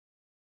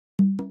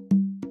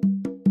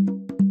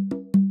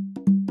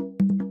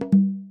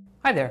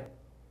Hi there,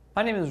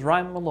 my name is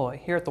Ryan Malloy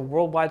here at the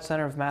Worldwide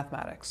Center of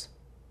Mathematics.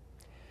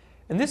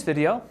 In this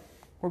video,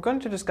 we're going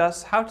to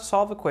discuss how to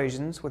solve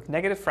equations with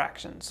negative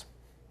fractions.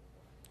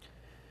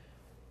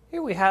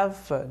 Here we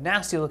have a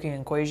nasty looking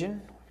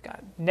equation. We've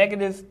got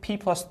negative p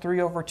plus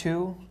 3 over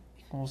 2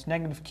 equals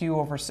negative q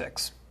over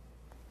 6.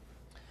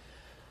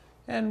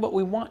 And what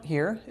we want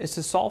here is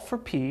to solve for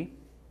p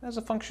as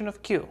a function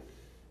of q.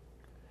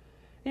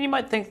 And you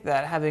might think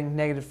that having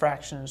negative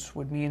fractions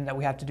would mean that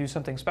we have to do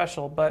something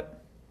special, but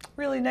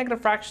really,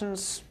 negative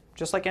fractions,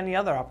 just like any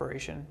other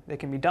operation, they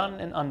can be done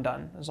and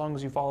undone as long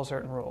as you follow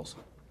certain rules.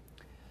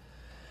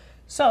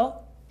 So,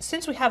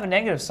 since we have a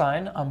negative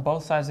sign on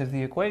both sides of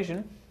the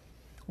equation,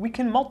 we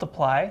can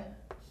multiply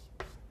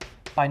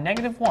by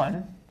negative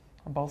 1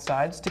 on both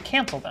sides to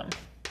cancel them.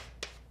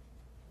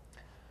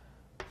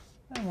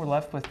 And we're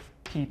left with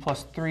p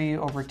plus 3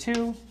 over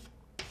 2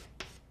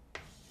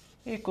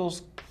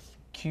 equals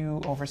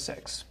q over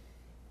 6.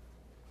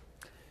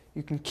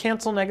 You can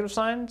cancel negative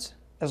signs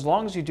as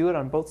long as you do it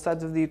on both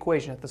sides of the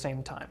equation at the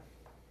same time.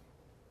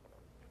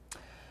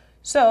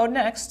 So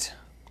next,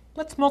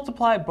 let's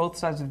multiply both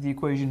sides of the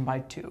equation by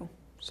 2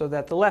 so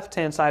that the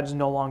left-hand side is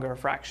no longer a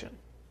fraction.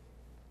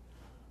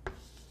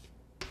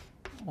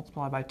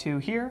 Multiply by 2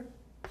 here,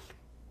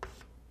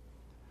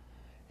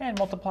 and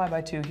multiply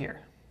by 2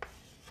 here.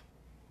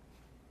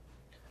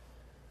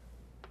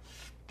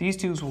 These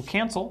 2's will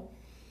cancel.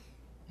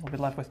 We'll be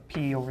left with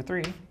p over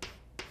 3.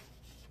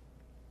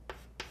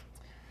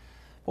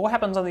 But what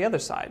happens on the other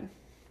side?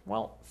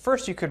 Well,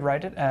 first you could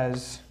write it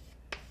as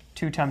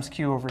 2 times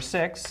q over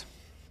 6.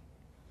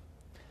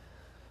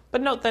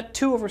 But note that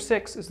 2 over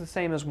 6 is the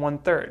same as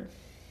 1/3.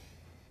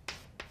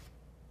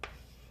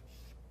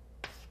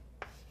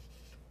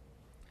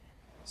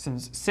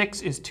 Since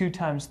 6 is 2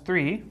 times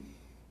 3, in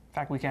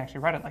fact we can actually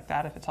write it like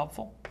that if it's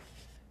helpful.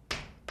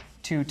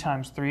 2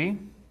 times 3,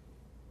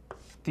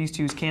 these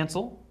 2's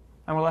cancel,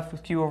 and we're left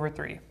with q over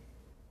 3.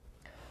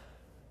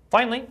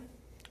 Finally,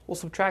 we'll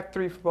subtract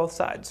 3 for both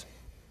sides.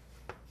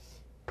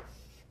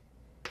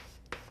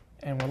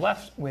 And we're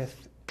left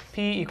with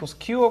p equals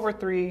q over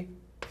 3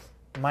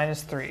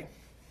 minus 3.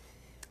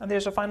 And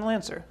there's our final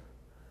answer.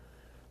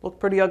 Looked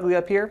pretty ugly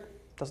up here.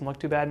 Doesn't look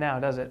too bad now,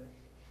 does it?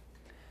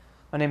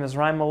 My name is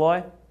Ryan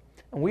Malloy,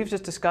 and we've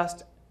just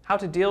discussed how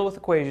to deal with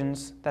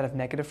equations that have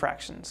negative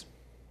fractions.